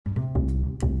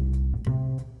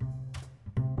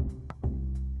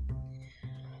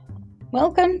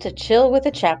Welcome to Chill with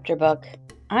a Chapter Book.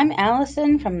 I'm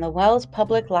Allison from the Wells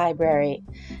Public Library.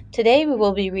 Today we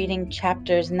will be reading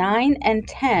chapters 9 and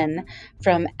 10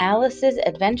 from Alice's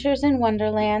Adventures in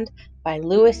Wonderland by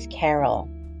Lewis Carroll.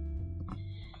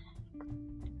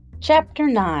 Chapter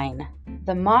 9: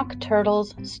 The Mock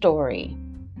Turtle's Story.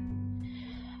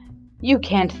 "You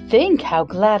can't think how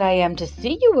glad I am to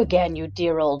see you again, you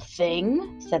dear old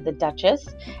thing," said the Duchess,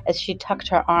 as she tucked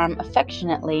her arm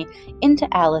affectionately into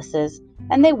Alice's,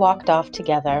 and they walked off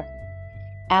together.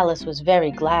 Alice was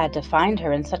very glad to find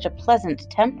her in such a pleasant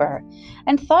temper,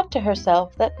 and thought to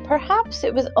herself that perhaps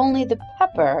it was only the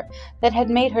pepper that had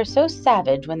made her so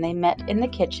savage when they met in the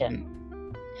kitchen.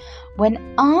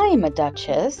 "When I'm a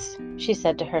duchess," she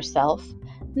said to herself,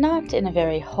 not in a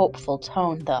very hopeful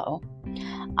tone, though,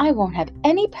 "I won't have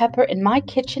any pepper in my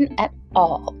kitchen at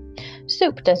all.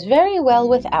 Soup does very well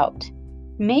without.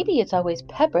 Maybe it's always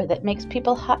pepper that makes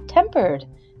people hot-tempered,"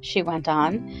 she went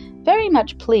on, very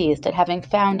much pleased at having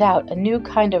found out a new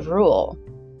kind of rule.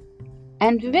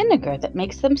 "And vinegar that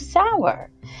makes them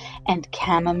sour, and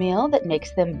chamomile that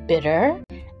makes them bitter,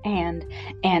 and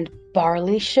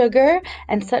barley sugar,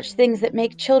 and such things that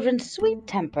make children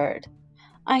sweet-tempered.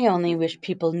 I only wish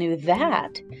people knew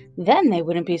that. Then they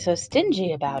wouldn't be so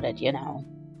stingy about it, you know."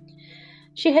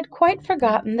 She had quite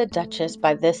forgotten the Duchess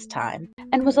by this time,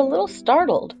 and was a little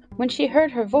startled when she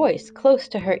heard her voice close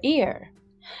to her ear.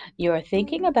 "You're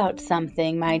thinking about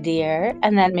something, my dear,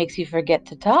 and that makes you forget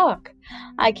to talk.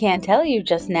 I can't tell you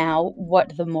just now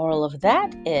what the moral of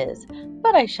that is,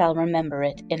 but I shall remember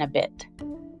it in a bit."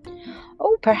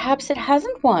 "Oh, perhaps it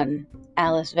hasn't one,"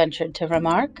 Alice ventured to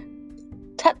remark.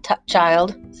 "Tut, tut,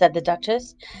 child," said the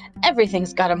Duchess.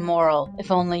 "Everything's got a moral,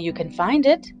 if only you can find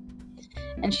it."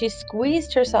 And she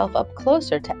squeezed herself up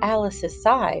closer to Alice's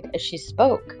side as she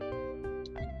spoke.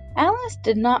 Alice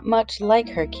did not much like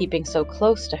her keeping so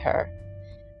close to her.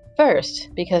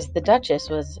 First, because the Duchess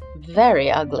was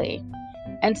very ugly,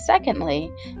 and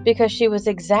secondly, because she was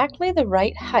exactly the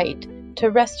right height to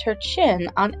rest her chin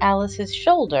on Alice's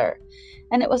shoulder,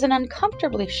 and it was an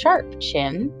uncomfortably sharp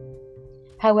chin.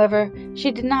 However, she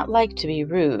did not like to be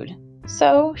rude,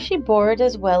 so she bore it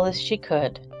as well as she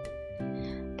could.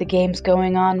 "The game's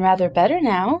going on rather better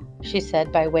now," she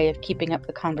said by way of keeping up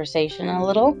the conversation a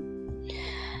little.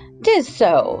 "'Tis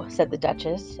so," said the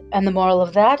Duchess, "and the moral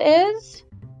of that is?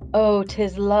 Oh,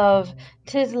 'tis love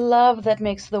that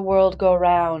makes the world go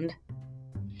round."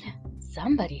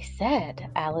 "Somebody said,"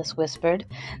 Alice whispered,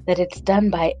 "that it's done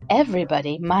by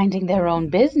everybody minding their own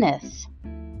business."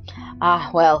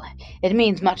 "Ah, well, it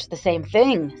means much the same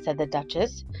thing," said the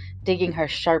Duchess, digging her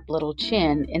sharp little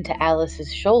chin into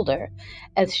Alice's shoulder,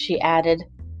 as she added,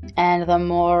 "and the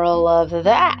moral of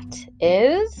that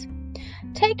is,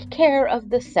 take care of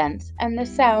the sense, and the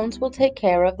sounds will take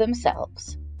care of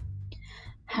themselves."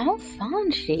 "How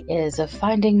fond she is of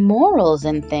finding morals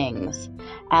in things,"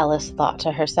 Alice thought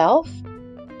to herself.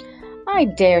 "I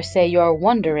dare say you're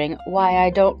wondering why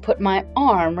I don't put my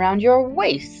arm round your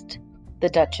waist," the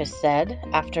Duchess said,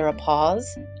 after a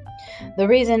pause. "The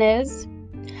reason is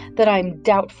that I'm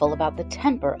doubtful about the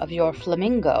temper of your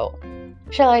flamingo.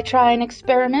 Shall I try an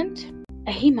experiment?"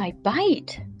 "He might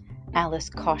bite," Alice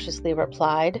cautiously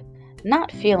replied,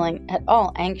 not feeling at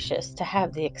all anxious to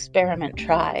have the experiment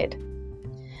tried.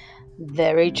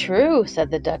 "Very true," said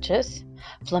the Duchess.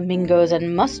 "Flamingos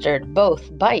and mustard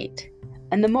both bite,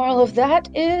 and the moral of that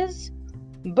is,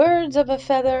 birds of a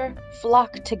feather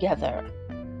flock together."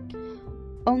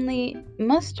 "Only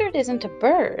mustard isn't a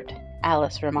bird,"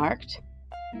 Alice remarked.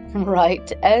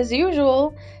 "Right, as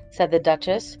usual," said the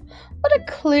Duchess. "What a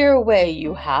clear way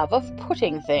you have of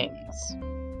putting things."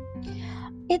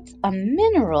 "It's a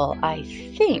mineral, I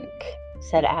think,"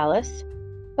 said Alice.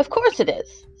 "Of course it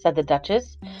is," said the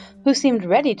Duchess, who seemed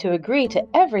ready to agree to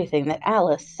everything that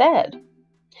Alice said.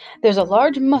 "There's a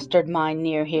large mustard mine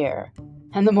near here,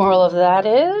 and the moral of that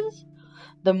is,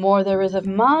 the more there is of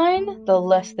mine, the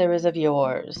less there is of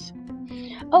yours."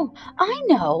 "Oh, I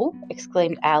know!"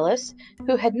 exclaimed Alice,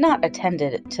 who had not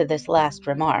attended to this last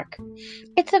remark.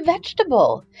 "It's a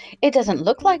vegetable. It doesn't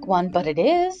look like one, but it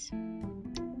is."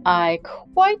 "I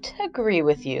quite agree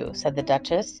with you," said the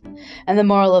Duchess, "and the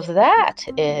moral of that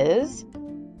is,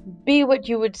 be what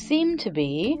you would seem to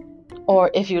be, or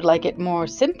if you like it more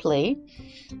simply,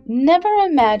 never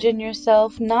imagine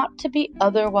yourself not to be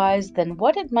otherwise than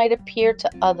what it might appear to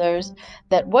others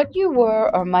that what you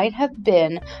were or might have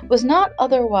been was not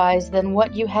otherwise than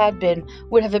what you had been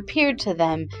would have appeared to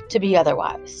them to be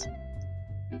otherwise."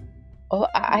 "Oh,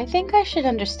 I think I should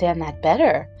understand that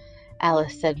better,"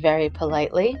 Alice said very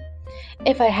politely,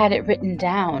 "if I had it written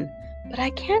down, but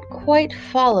I can't quite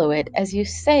follow it as you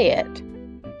say it."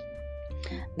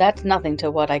 That's nothing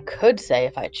to what I could say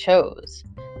if I chose,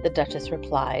 the Duchess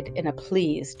replied in a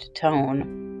pleased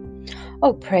tone.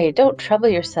 Oh, pray, don't trouble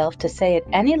yourself to say it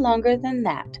any longer than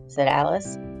that, said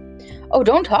Alice. Oh,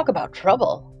 don't talk about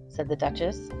trouble, said the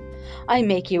Duchess. I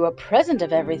make you a present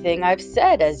of everything I've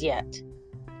said as yet.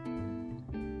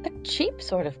 A cheap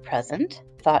sort of present,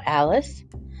 thought Alice.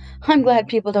 I'm glad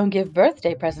people don't give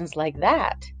birthday presents like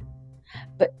that.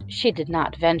 But she did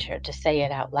not venture to say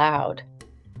it out loud.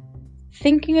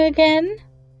 Thinking again?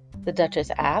 The Duchess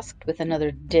asked with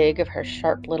another dig of her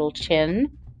sharp little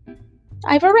chin.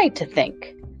 I've a right to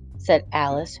think, said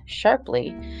Alice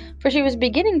sharply, for she was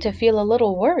beginning to feel a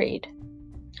little worried.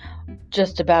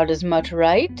 Just about as much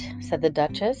right, said the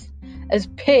Duchess, as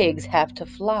pigs have to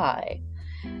fly.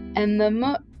 And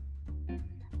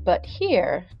But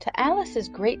here, to Alice's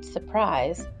great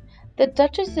surprise, the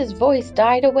Duchess's voice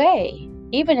died away,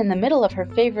 even in the middle of her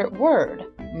favorite word,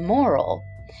 moral,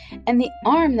 and the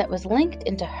arm that was linked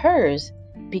into hers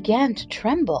began to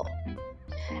tremble.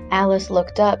 Alice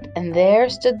looked up, and there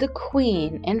stood the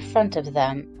Queen in front of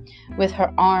them, with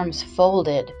her arms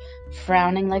folded,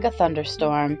 frowning like a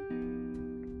thunderstorm.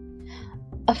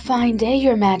 A fine day,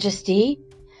 Your Majesty,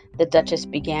 the Duchess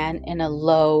began in a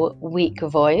low, weak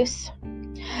voice.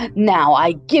 Now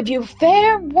I give you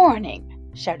fair warning,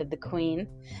 shouted the Queen,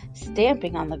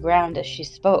 stamping on the ground as she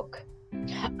spoke.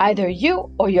 Either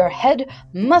you or your head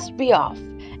must be off,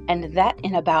 and that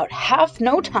in about half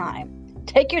no time.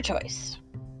 Take your choice.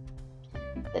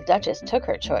 The Duchess took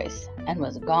her choice and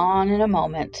was gone in a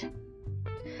moment.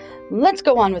 Let's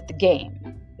go on with the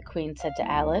game, the Queen said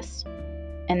to Alice,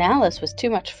 and Alice was too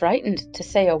much frightened to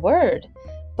say a word,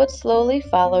 but slowly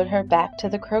followed her back to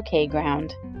the croquet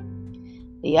ground.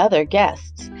 The other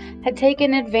guests had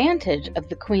taken advantage of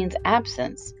the Queen's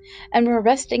absence and were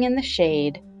resting in the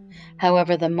shade.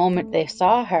 However, the moment they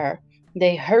saw her,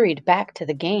 they hurried back to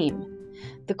the game,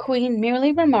 the Queen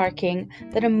merely remarking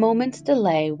that a moment's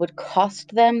delay would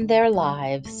cost them their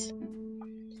lives.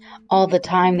 All the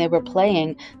time they were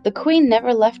playing, the Queen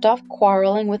never left off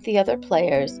quarreling with the other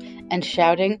players and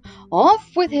shouting,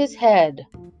 "Off with his head!"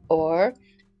 or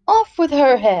 "Off with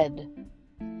her head!"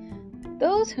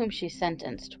 Those whom she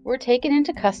sentenced were taken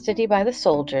into custody by the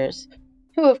soldiers,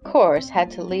 who of course had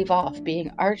to leave off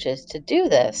being arches to do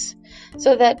this,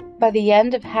 so that by the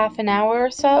end of half an hour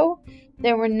or so,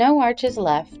 there were no arches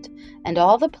left, and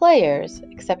all the players,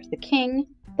 except the King,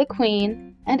 the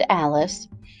Queen, and Alice,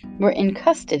 were in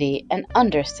custody and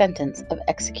under sentence of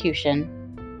execution.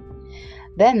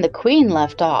 Then the Queen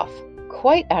left off,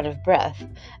 quite out of breath,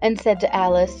 and said to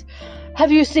Alice,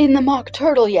 "Have you seen the Mock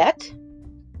Turtle yet?"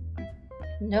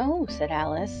 "No," said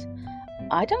Alice.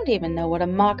 "I don't even know what a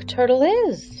Mock Turtle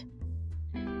is."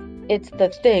 "It's the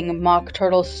thing Mock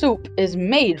Turtle soup is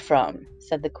made from,"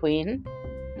 said the Queen.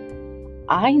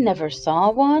 "I never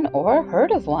saw one or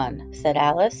heard of one," said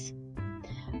Alice.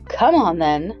 "Come on,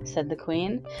 then," said the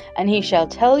Queen, "and he shall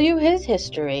tell you his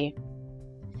history."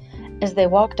 As they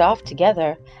walked off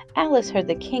together, Alice heard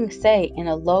the King say in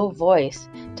a low voice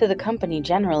to the company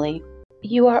generally,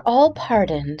 "You are all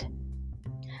pardoned."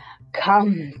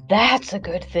 "Come, that's a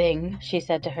good thing," she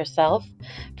said to herself,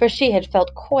 for she had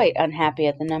felt quite unhappy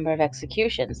at the number of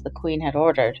executions the Queen had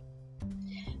ordered.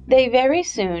 They very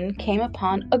soon came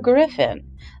upon a griffin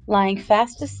lying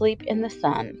fast asleep in the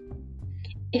sun.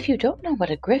 If you don't know what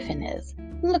a griffin is,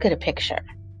 look at a picture.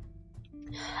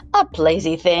 "Up,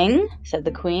 lazy thing," said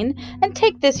the Queen, "and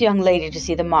take this young lady to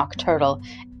see the Mock Turtle,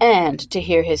 and to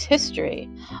hear his history.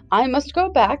 I must go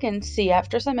back and see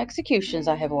after some executions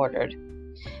I have ordered."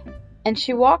 And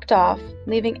she walked off,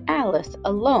 leaving Alice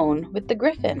alone with the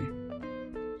griffin.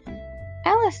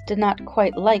 Alice did not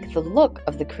quite like the look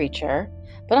of the creature,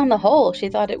 but on the whole she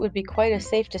thought it would be quite as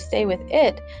safe to stay with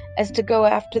it as to go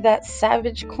after that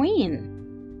savage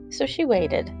Queen. So she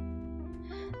waited.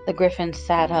 The griffin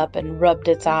sat up and rubbed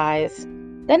its eyes.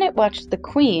 Then it watched the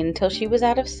Queen till she was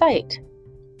out of sight.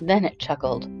 Then it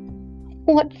chuckled.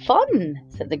 "What fun!"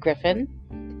 said the griffin,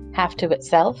 half to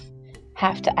itself,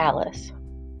 half to Alice.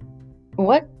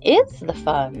 "What is the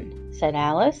fun?" said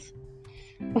Alice.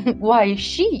 "Why,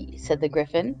 she," said the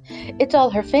griffin. "It's all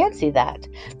her fancy, that.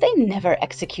 They never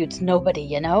executes nobody,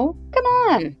 you know. Come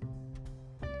on."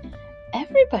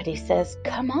 "Everybody says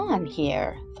 'come on'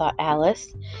 here," thought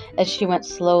Alice, as she went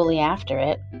slowly after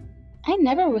it. "I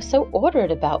never was so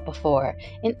ordered about before,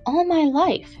 in all my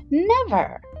life.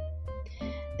 Never!"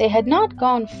 They had not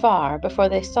gone far before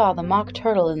they saw the Mock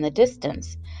Turtle in the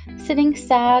distance, sitting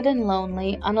sad and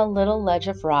lonely on a little ledge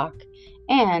of rock,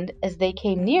 and, as they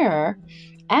came nearer,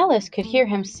 Alice could hear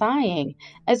him sighing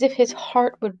as if his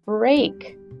heart would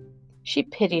break. She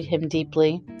pitied him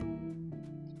deeply.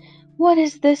 "What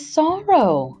is this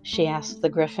sorrow?" she asked the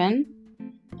Gryphon.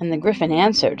 And the Gryphon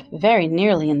answered, very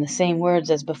nearly in the same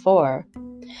words as before,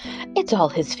 "It's all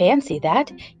his fancy,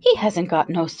 that. He hasn't got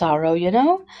no sorrow, you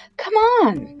know. Come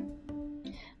on."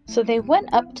 So they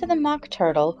went up to the Mock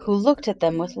Turtle, who looked at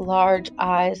them with large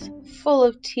eyes full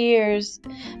of tears,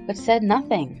 but said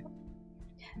nothing.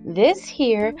 "This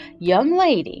here young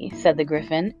lady," said the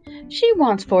Gryphon, "she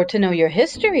wants for to know your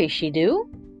history, she do."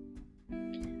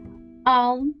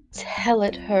 "I'll tell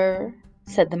it her,"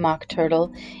 said the Mock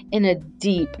Turtle in a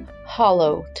deep,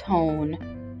 hollow tone.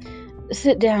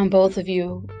 "Sit down, both of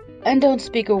you, and don't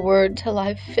speak a word till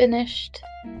I've finished."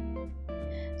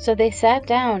 So they sat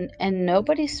down, and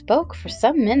nobody spoke for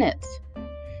some minutes.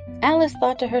 Alice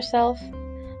thought to herself,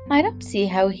 "I don't see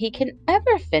how he can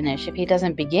ever finish if he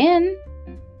doesn't begin."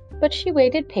 But she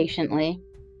waited patiently.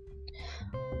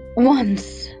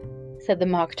 "Once," said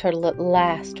the Mock Turtle at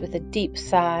last with a deep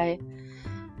sigh,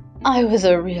 "I was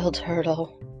a real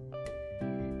turtle."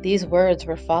 These words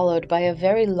were followed by a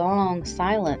very long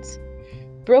silence,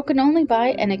 broken only by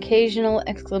an occasional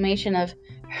exclamation of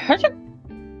 "Hurch!"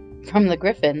 from the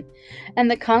Gryphon, and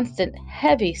the constant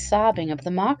heavy sobbing of the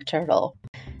Mock Turtle.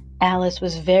 Alice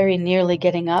was very nearly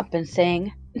getting up and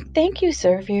saying, "Thank you,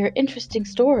 sir, for your interesting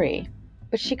story,"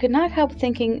 but she could not help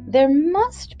thinking there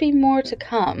must be more to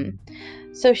come,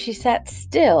 so she sat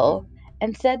still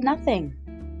and said nothing.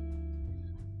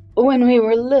 "When we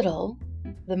were little,"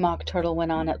 the Mock Turtle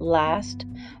went on at last,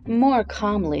 more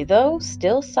calmly, though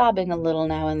still sobbing a little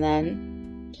now and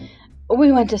then,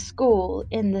 "we went to school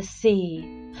in the sea.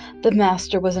 The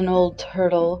master was an old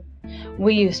turtle.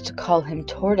 We used to call him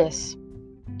Tortoise."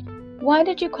 "Why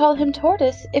did you call him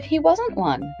Tortoise if he wasn't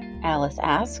one?" Alice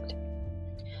asked.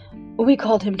 "We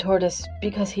called him Tortoise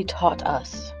because he taught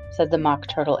us," said the Mock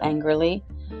Turtle angrily.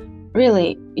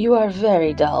 "Really, you are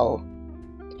very dull."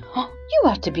 "You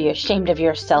ought to be ashamed of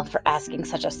yourself for asking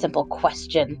such a simple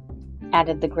question,"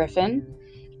 added the Gryphon.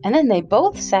 And then they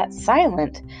both sat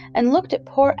silent and looked at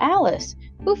poor Alice,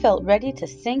 who felt ready to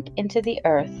sink into the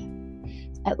earth.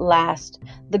 At last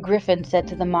the Gryphon said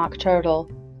to the Mock Turtle,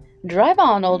 "Drive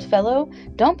on, old fellow,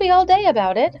 don't be all day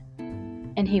about it."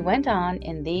 And he went on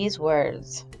in these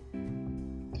words.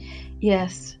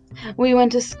 "Yes, we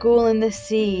went to school in the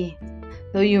sea,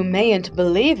 though you mayn't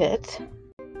believe it."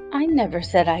 "I never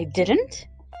said I didn't,"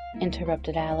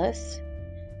 interrupted Alice.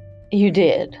 "You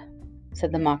did,"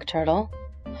 said the Mock Turtle.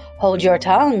 "Hold your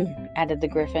tongue," added the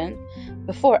Gryphon,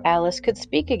 before Alice could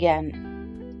speak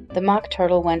again. The Mock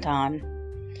Turtle went on.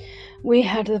 "We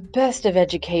had the best of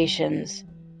educations.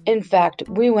 In fact,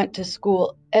 we went to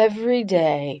school every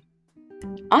day."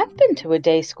 "I've been to a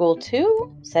day school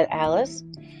too," said Alice.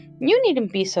 "You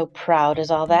needn't be so proud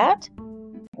as all that."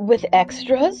 "With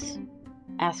extras?"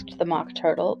 asked the Mock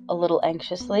Turtle a little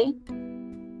anxiously.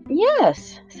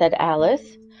 "Yes," said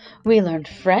Alice. "We learned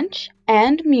French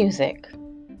and music."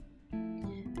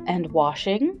 "And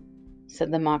washing?" said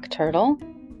the Mock Turtle.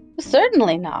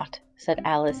 "Certainly not," said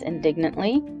Alice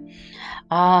indignantly.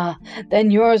 "Ah, then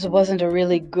yours wasn't a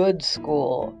really good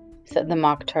school," said the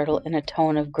Mock Turtle in a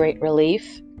tone of great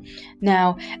relief.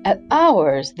 "Now, at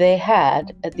ours they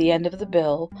had, at the end of the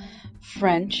bill,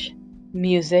 French,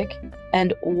 music,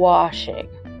 and washing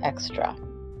extra."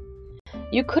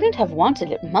 "You couldn't have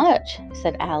wanted it much,"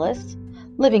 said Alice,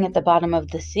 "living at the bottom of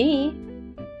the sea."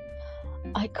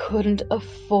 "I couldn't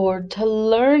afford to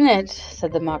learn it,"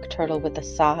 said the Mock Turtle with a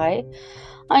sigh.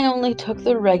 "I only took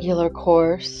the regular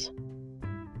course."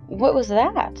 "What was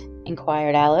that?"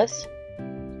 inquired Alice.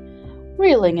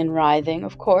 "Reeling and writhing,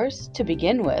 of course, to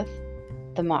begin with,"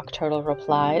 the Mock Turtle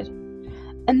replied.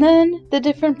 "And then the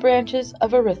different branches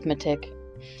of arithmetic: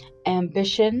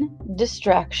 ambition,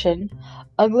 distraction,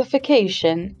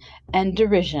 uglification, and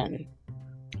derision."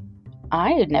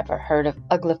 "I had never heard of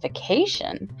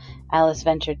uglification," Alice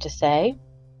ventured to say.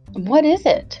 "What is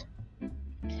it?"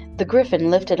 The Gryphon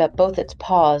lifted up both its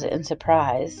paws in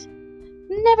surprise.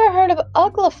 "Never heard of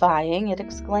uglifying?" it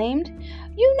exclaimed.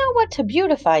 "You know what to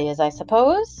beautify is, I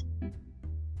suppose?"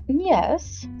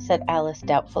 "Yes," said Alice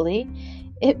doubtfully.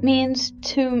 "It means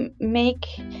to make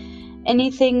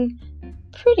anything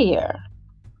prettier."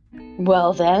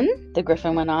 "Well then," the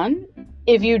Gryphon went on,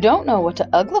 "if you don't know what to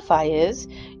uglify is,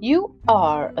 you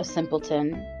are a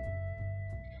simpleton."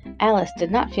 Alice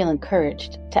did not feel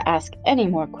encouraged to ask any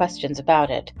more questions about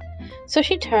it, so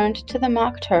she turned to the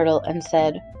Mock Turtle and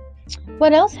said,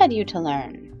 "What else had you to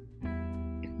learn?"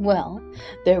 "Well,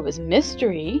 there was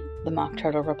mystery," the Mock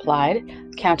Turtle replied,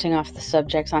 counting off the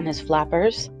subjects on his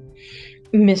flappers.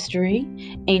 "Mystery,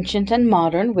 ancient and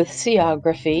modern, with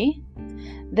seaography.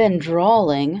 Then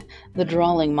Drawling, the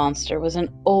Drawling monster, was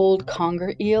an old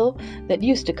conger eel that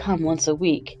used to come once a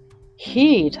week.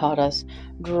 He taught us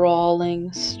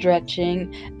drawling,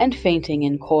 stretching, and fainting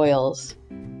in coils.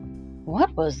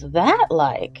 What was that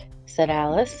like? Said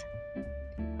Alice.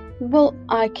 Well,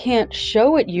 I can't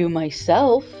show it you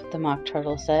myself, the Mock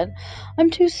Turtle said. I'm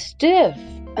too stiff,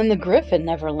 and the Gryphon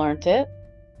never learnt it.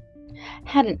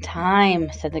 Hadn't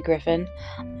time, said the Gryphon.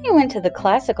 I went to the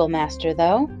classical master,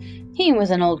 though. He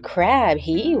was an old crab,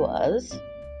 he was.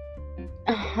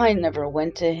 I never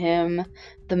went to him,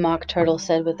 the Mock Turtle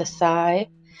said with a sigh.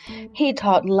 He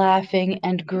taught laughing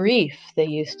and grief, they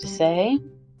used to say.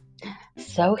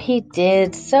 So he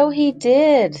did,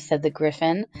 said the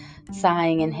Gryphon,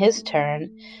 sighing in his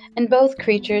turn, and both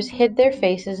creatures hid their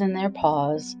faces in their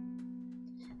paws.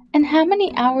 And how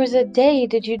many hours a day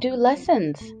did you do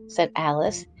lessons? Said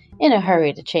Alice, in a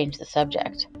hurry to change the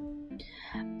subject.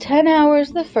 10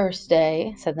 hours the first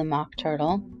day, said the Mock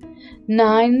Turtle,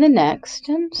 9 the next,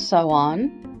 and so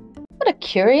on. What a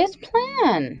curious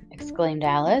plan, exclaimed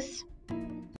Alice.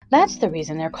 That's the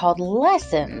reason they're called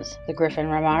lessons, the Gryphon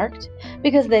remarked,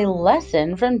 because they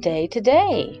lessen from day to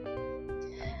day.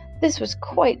 This was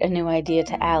quite a new idea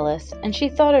to Alice, and she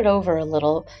thought it over a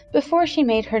little before she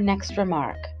made her next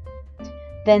remark.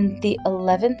 Then the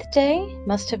 11th day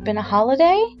must have been a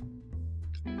holiday?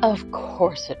 Of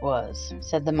course it was,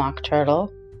 said the Mock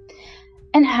Turtle.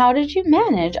 And how did you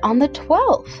manage on the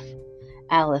 12th?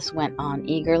 Alice went on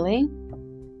eagerly.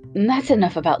 That's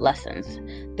enough about lessons,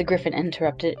 the Gryphon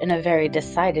interrupted in a very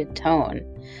decided tone.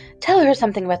 Tell her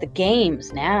something about the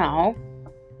games now.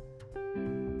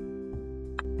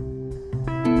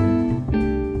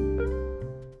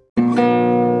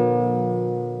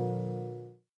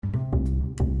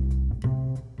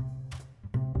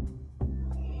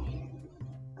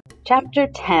 Chapter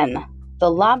 10. The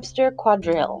Lobster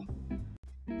Quadrille.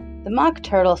 The Mock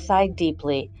Turtle sighed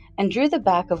deeply and drew the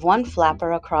back of one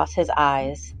flapper across his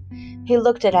eyes. He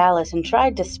looked at Alice and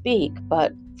tried to speak,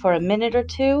 but for a minute or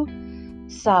two,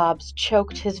 sobs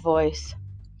choked his voice.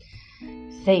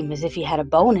 Same as if he had a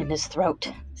bone in his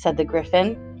throat, said the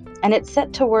Gryphon, and it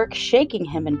set to work shaking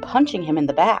him and punching him in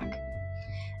the back.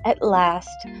 At last,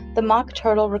 the Mock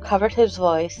Turtle recovered his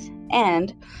voice,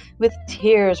 and, with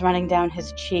tears running down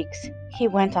his cheeks, he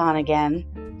went on again.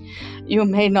 You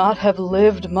may not have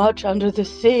lived much under the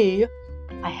sea.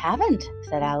 I haven't,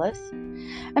 said Alice.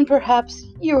 And perhaps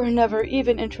you were never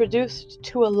even introduced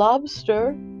to a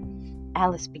lobster.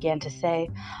 Alice began to say,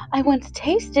 I once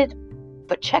tasted,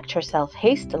 but checked herself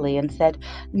hastily and said,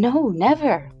 No,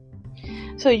 never.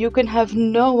 So you can have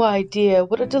no idea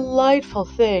what a delightful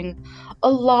thing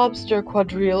a lobster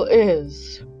quadrille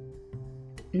is.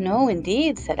 No,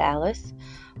 indeed, said Alice.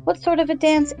 What sort of a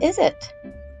dance is it?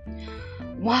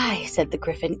 Why, said the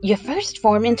Gryphon, you first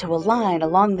form into a line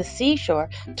along the seashore.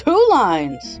 2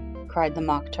 lines, cried the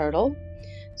Mock Turtle.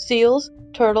 Seals,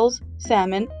 turtles,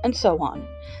 salmon, and so on.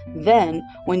 Then,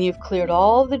 when you've cleared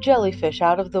all the jellyfish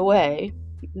out of the way—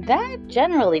 That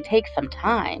generally takes some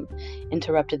time,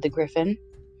 interrupted the Gryphon.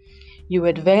 You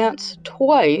advance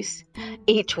twice,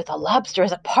 each with a lobster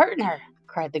as a partner,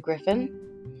 cried the Gryphon.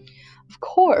 Of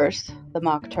course, the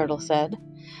Mock Turtle said.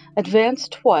 Advance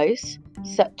twice,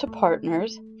 set to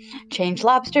partners, change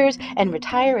lobsters, and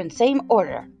retire in same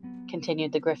order,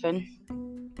 continued the Gryphon.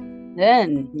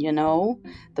 Then, you know,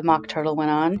 the Mock Turtle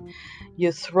went on,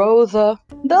 you throw the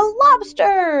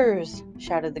lobsters,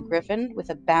 shouted the Gryphon with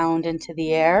a bound into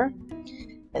the air,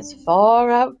 as far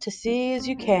out to sea as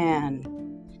you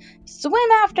can.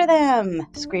 Swim after them,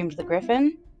 screamed the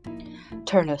Gryphon.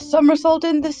 Turn a somersault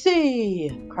in the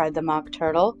sea, cried the Mock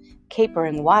Turtle,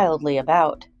 capering wildly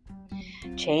about.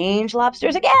 Change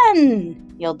lobsters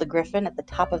again, yelled the Gryphon at the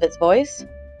top of its voice.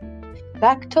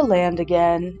 Back to land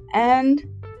again, and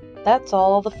that's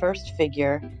all the first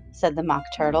figure, said the Mock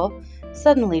Turtle,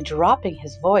 suddenly dropping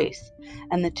his voice,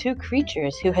 and the 2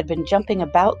 creatures who had been jumping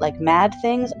about like mad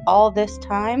things all this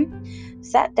time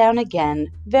sat down again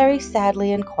very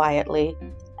sadly and quietly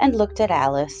and looked at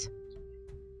Alice.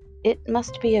 It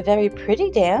must be a very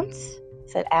pretty dance,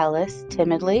 said Alice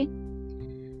timidly.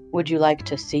 Would you like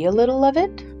to see a little of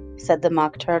it? Said the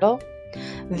Mock Turtle.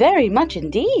 Very much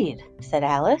indeed, said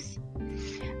Alice.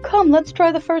 Come, let's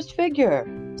try the first figure,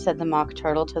 said the Mock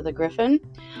Turtle to the Gryphon.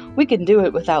 We can do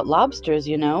it without lobsters,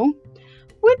 you know.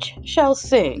 Which shall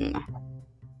sing?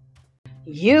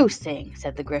 You sing,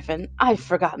 said the Gryphon. I've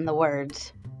forgotten the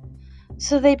words.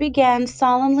 So they began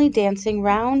solemnly dancing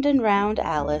round and round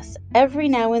Alice, every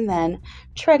now and then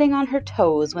treading on her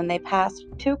toes when they passed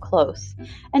too close,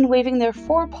 and waving their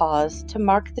forepaws to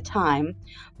mark the time,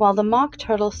 while the Mock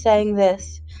Turtle sang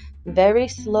this, very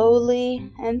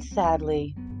slowly and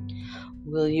sadly.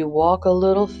 "Will you walk a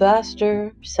little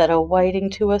faster?" said a whiting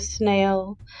to a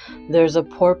snail. "There's a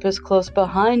porpoise close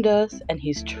behind us, and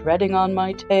he's treading on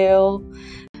my tail.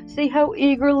 See how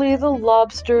eagerly the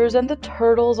lobsters and the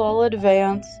turtles all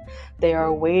advance. They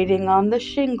are waiting on the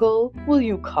shingle. Will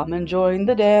you come and join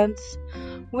the dance?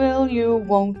 Will you,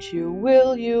 won't you,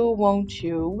 will you, won't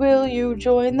you, will you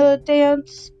join the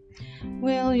dance?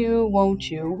 Will you, won't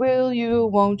you, will you,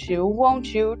 won't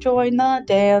you join the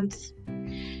dance?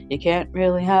 You can't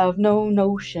really have no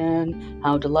notion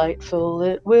how delightful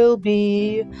it will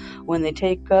be when they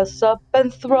take us up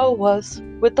and throw us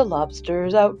with the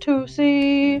lobsters out to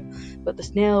sea." But the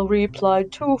snail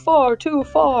replied, "Too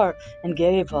far," and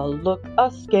gave a look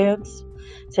askance.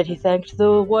 Said he thanked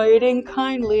the whiting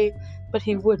kindly, but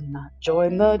he would not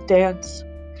join the dance.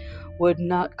 Would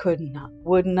not, could not,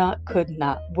 would not, could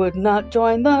not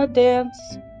join the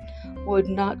dance. Would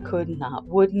not, could not,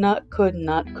 would not, could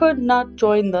not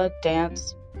join the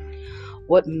dance.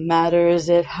 "What matters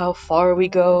it how far we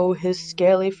go?" his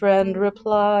scaly friend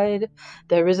replied.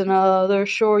 "There is another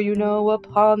shore, you know,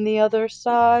 upon the other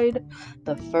side.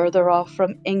 The further off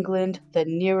from England, the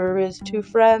nearer is to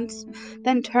France.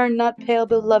 Then turn not pale,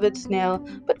 beloved snail,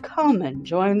 but come and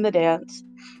join the dance.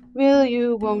 Will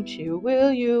you, won't you,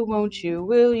 will you, won't you,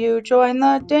 will you join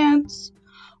the dance?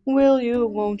 Will you,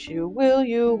 won't you, will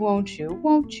you, won't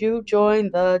you join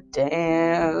the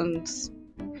dance?"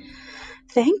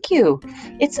 "Thank you.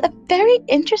 It's a very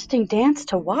interesting dance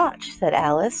to watch," said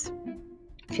Alice,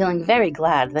 feeling very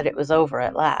glad that it was over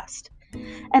at last.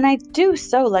 "And I do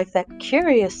so like that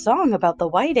curious song about the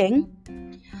whiting."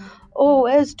 "Oh,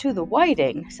 as to the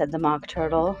whiting," said the Mock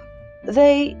Turtle,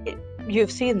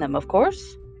 you've seen them, of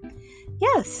course?"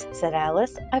 "Yes," said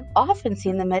Alice, "I've often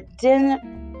seen them at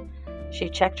She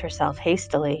checked herself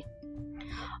hastily.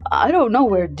 "I don't know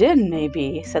where Din may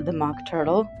be," said the Mock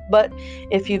Turtle, "but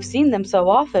if you've seen them so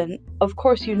often, of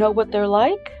course you know what they're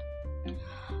like?"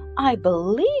 "I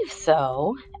believe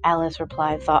so," Alice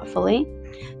replied thoughtfully.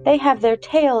 "They have their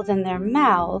tails in their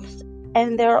mouths,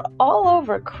 and they're all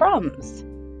over crumbs."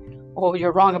 "Oh,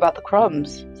 you're wrong about the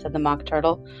crumbs," said the Mock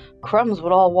Turtle. "Crumbs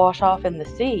would all wash off in the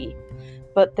sea.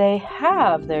 But they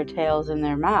have their tails in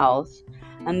their mouths,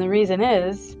 and the reason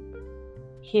is—"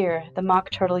 Here the Mock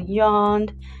Turtle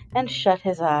yawned and shut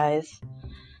his eyes.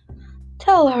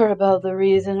 "Tell her about the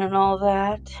reason and all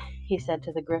that," he said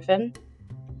to the Gryphon.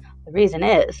 "The reason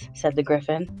is," said the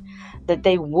Gryphon, "that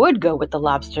they would go with the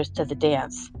lobsters to the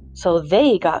dance, so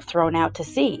they got thrown out to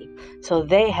sea, so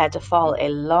they had to fall a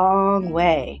long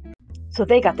way. So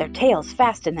they got their tails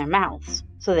fast in their mouths,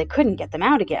 so they couldn't get them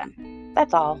out again.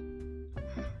 That's all."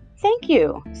 "Thank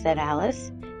you," said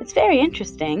Alice. "It's very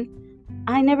interesting.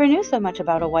 I never knew so much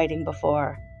about a whiting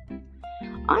before."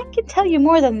 "I can tell you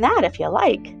more than that if you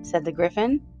like," said the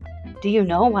Gryphon. "Do you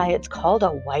know why it's called a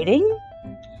whiting?"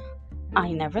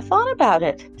 "I never thought about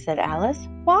it," said Alice.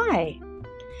 "Why?"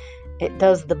 "It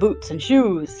does the boots and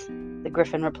shoes," the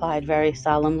Gryphon replied very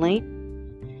solemnly.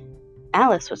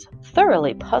 Alice was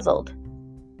thoroughly puzzled.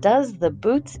 "Does the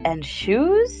boots and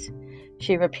shoes?"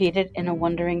 she repeated in a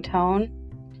wondering tone.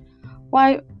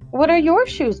 "Why, what are your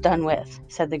shoes done with?"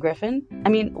 said the Gryphon. "I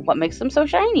mean, what makes them so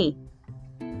shiny?"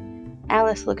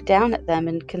 Alice looked down at them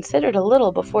and considered a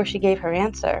little before she gave her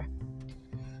answer.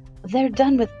 "They're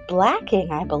done with blacking,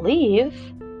 I believe."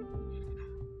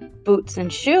 "Boots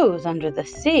and shoes under the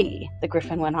sea," the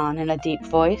Gryphon went on in a deep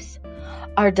voice,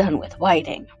 "are done with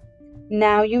whiting.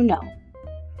 Now you know."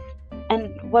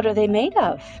 "And what are they made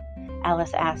of?"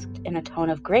 Alice asked in a tone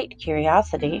of great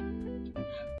curiosity.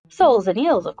 "Soles and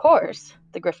eels, of course,"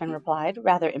 the Gryphon replied,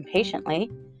 rather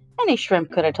impatiently. "Any shrimp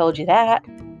could have told you that."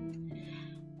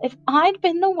 "If I'd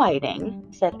been the whiting,"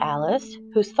 said Alice,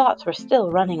 whose thoughts were still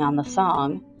running on the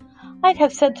song, "I'd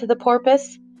have said to the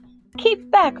porpoise, 'Keep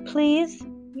back, please.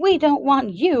 We don't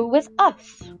want you with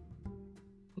us.'"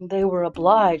 "They were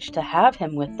obliged to have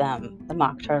him with them," the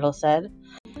Mock Turtle said.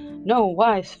 "No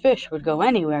wise fish would go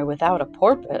anywhere without a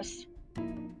porpoise."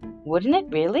 "Wouldn't it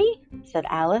really?" said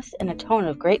Alice in a tone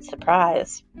of great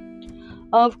surprise.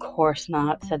 "Of course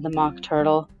not," said the Mock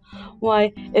Turtle.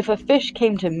 "Why, if a fish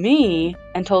came to me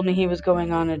and told me he was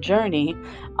going on a journey,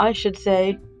 I should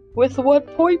say, 'With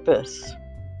what porpoise?'"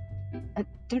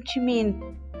 "Don't you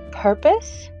mean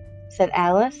purpose?" said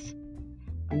Alice.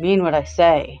 "I mean what I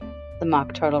say," the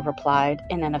Mock Turtle replied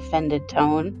in an offended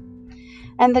tone.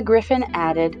 And the Gryphon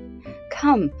added,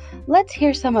 "Come, let's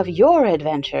hear some of your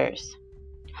adventures."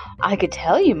 "I could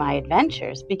tell you my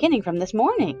adventures, beginning from this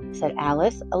morning," said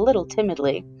Alice, a little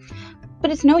timidly.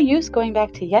 "But it's no use going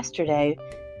back to yesterday,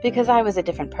 because I was a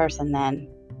different person then."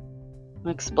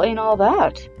 "Explain all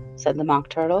that," said the Mock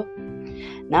Turtle.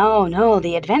 No, no,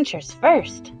 the adventures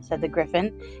first, said the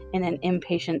Gryphon in an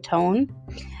impatient tone.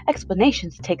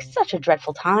 Explanations take such a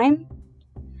dreadful time.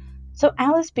 So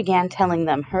Alice began telling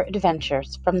them her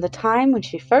adventures from the time when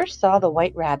she first saw the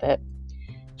White Rabbit.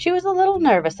 She was a little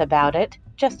nervous about it,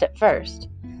 just at first.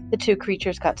 The two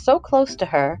creatures got so close to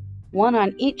her, one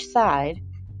on each side,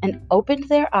 and opened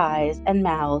their eyes and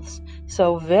mouths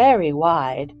so very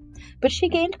wide, but she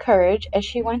gained courage as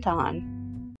she went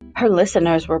on. Her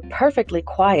listeners were perfectly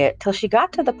quiet till she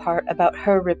got to the part about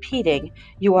her repeating,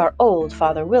 "You are old,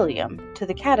 Father William," to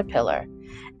the caterpillar,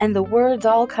 and the words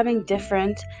all coming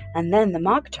different, and then the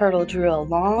Mock Turtle drew a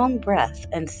long breath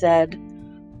and said,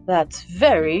 "That's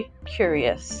very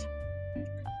curious."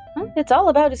 "Well, it's all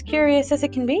about as curious as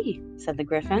it can be," said the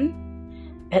Gryphon.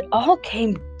 "It all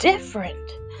came different,"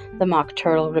 the Mock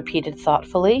Turtle repeated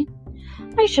thoughtfully.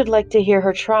 "I should like to hear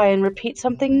her try and repeat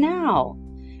something now.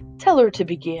 Tell her to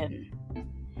begin."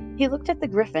 He looked at the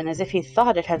Gryphon as if he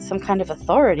thought it had some kind of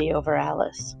authority over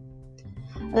Alice.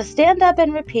 "Stand up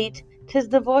and repeat, 'Tis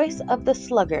the voice of the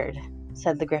sluggard,'"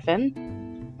 said the Gryphon.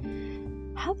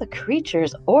 "How the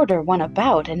creatures order one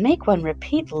about and make one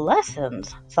repeat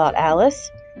lessons," thought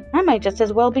Alice. "I might just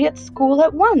as well be at school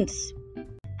at once."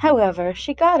 However,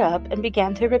 she got up and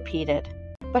began to repeat it,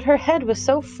 but her head was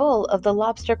so full of the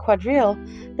lobster quadrille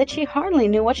that she hardly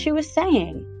knew what she was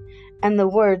saying, and the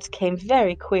words came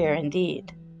very queer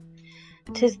indeed.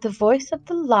 "'Tis the voice of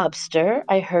the lobster,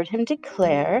 I heard him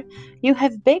declare, You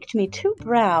have baked me too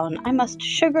brown, I must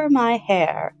sugar my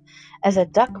hair. As a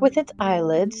duck with its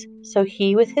eyelids, so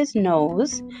he with his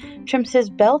nose Trims his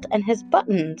belt and his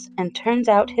buttons, and turns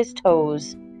out his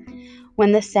toes.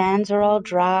 When the sands are all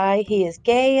dry, he is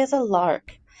gay as a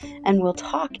lark, And will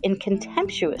talk in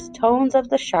contemptuous tones of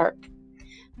the shark.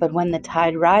 But when the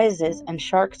tide rises and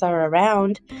sharks are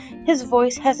around, His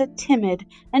voice has a timid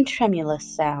and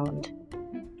tremulous sound."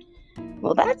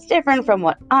 "Well, that's different from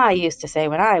what I used to say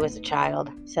when I was a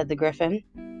child," said the Gryphon.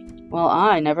 "Well,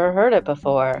 I never heard it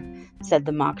before," said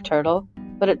the Mock Turtle,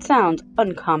 "but it sounds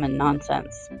uncommon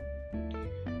nonsense."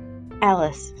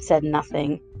 Alice said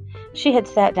nothing. She had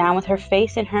sat down with her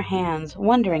face in her hands,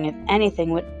 wondering if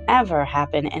anything would ever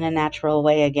happen in a natural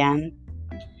way again.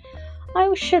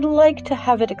 "I should like to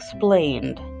have it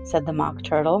explained," said the Mock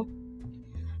Turtle.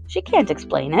 "She can't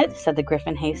explain it," said the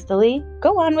Gryphon hastily.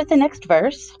 "Go on with the next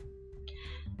verse."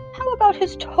 "How about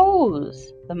his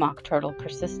toes?" the Mock Turtle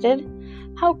persisted.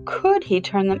 "How could he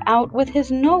turn them out with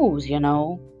his nose, you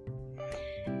know?"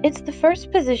 "It's the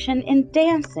first position in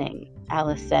dancing,"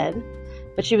 Alice said,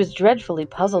 but she was dreadfully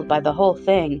puzzled by the whole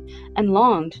thing and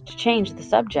longed to change the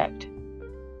subject.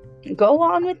 "Go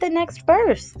on with the next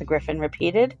verse," the Gryphon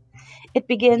repeated. "It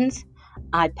begins,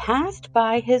 'I passed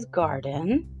by his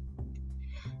garden.'"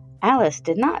 Alice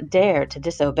did not dare to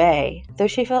disobey, though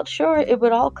she felt sure it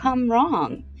would all come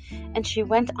wrong, and she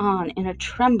went on in a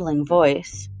trembling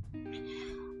voice.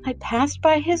 "I passed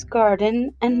by his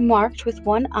garden and marked with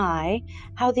one eye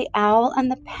How the owl and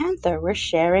the panther were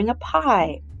sharing a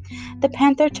pie. The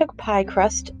panther took pie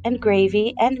crust and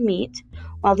gravy and meat,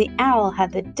 While the owl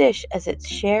had the dish as its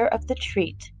share of the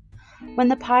treat. When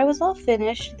the pie was all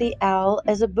finished, the owl,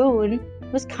 as a boon,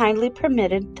 Was kindly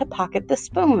permitted to pocket the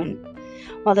spoon,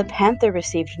 While the panther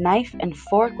received knife and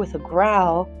fork with a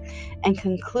growl, And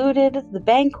concluded the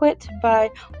banquet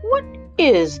by—" "What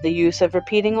is the use of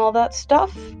repeating all that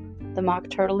stuff?" the Mock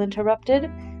Turtle interrupted,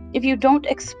 "if you don't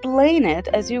explain it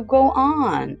as you go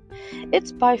on?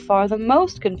 It's by far the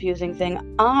most confusing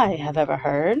thing I have ever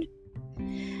heard."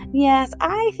 "Yes,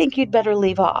 I think you'd better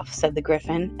leave off," said the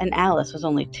Gryphon, and Alice was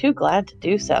only too glad to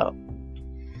do so.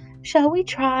 "Shall we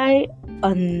try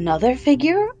another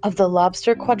figure of the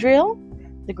lobster quadrille?"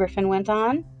 the Gryphon went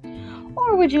on.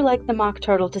 "Or would you like the Mock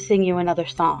Turtle to sing you another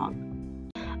song?"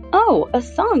 "Oh, a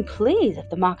song, please, if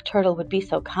the Mock Turtle would be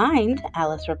so kind,"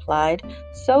 Alice replied,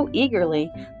 so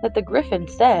eagerly that the Gryphon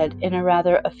said, in a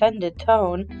rather offended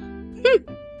tone,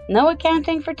 "No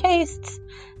accounting for tastes.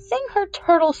 Sing her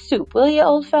Turtle Soup, will you,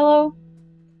 old fellow?"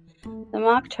 The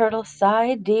Mock Turtle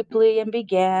sighed deeply and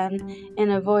began, in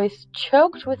a voice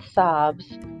choked with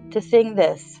sobs, to sing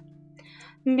this: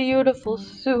 "Beautiful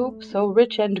soup, so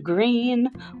rich and green,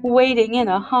 Waiting in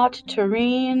a hot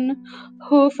tureen.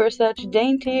 Who for such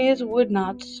dainties would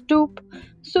not stoop?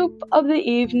 Soup of the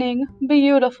evening,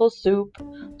 beautiful soup.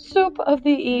 Soup of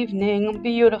the evening,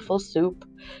 beautiful soup.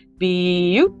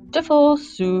 Beautiful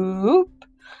soup,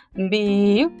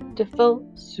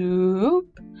 beautiful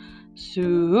soup.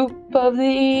 Soup of the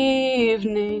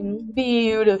evening,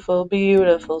 beautiful,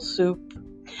 beautiful soup.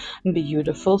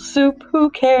 Beautiful soup, who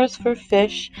cares for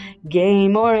fish,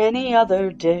 game, or any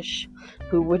other dish?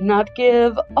 who would not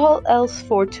give all else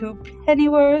for 2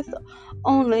 pennyworth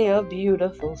only of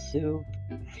beautiful soup.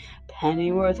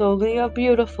 Pennyworth only of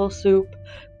beautiful soup,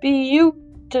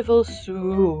 beautiful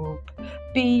soup,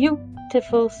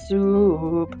 beautiful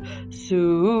soup,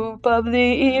 soup of the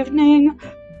evening,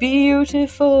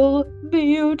 beautiful,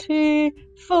 beautiful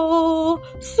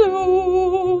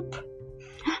soup.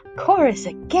 Chorus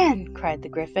again, cried the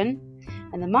Gryphon,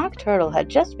 and the Mock Turtle had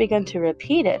just begun to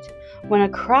repeat it when a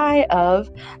cry of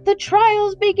 "The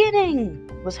trial's beginning!"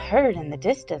 was heard in the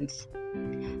distance.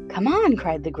 "Come on,"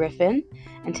 cried the Gryphon,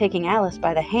 and taking Alice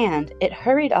by the hand, it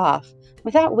hurried off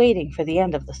without waiting for the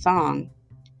end of the song.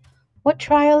 "What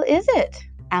trial is it?"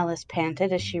 Alice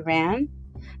panted as she ran,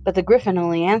 but the Gryphon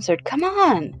only answered, "Come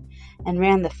on," and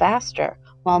ran the faster,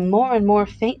 while more and more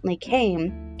faintly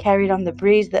came, carried on the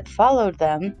breeze that followed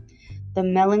them, the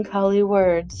melancholy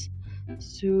words,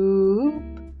 "Soup,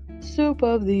 soup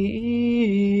of the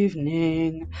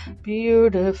evening,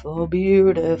 beautiful,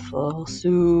 beautiful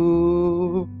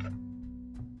soup."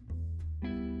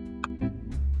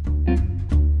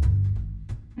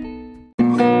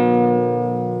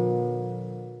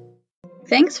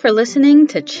 Thanks for listening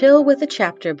to Chill with a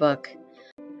Chapter Book.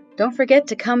 Don't forget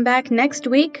to come back next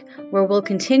week where we'll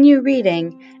continue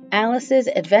reading Alice's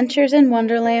Adventures in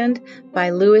Wonderland by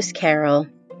Lewis Carroll.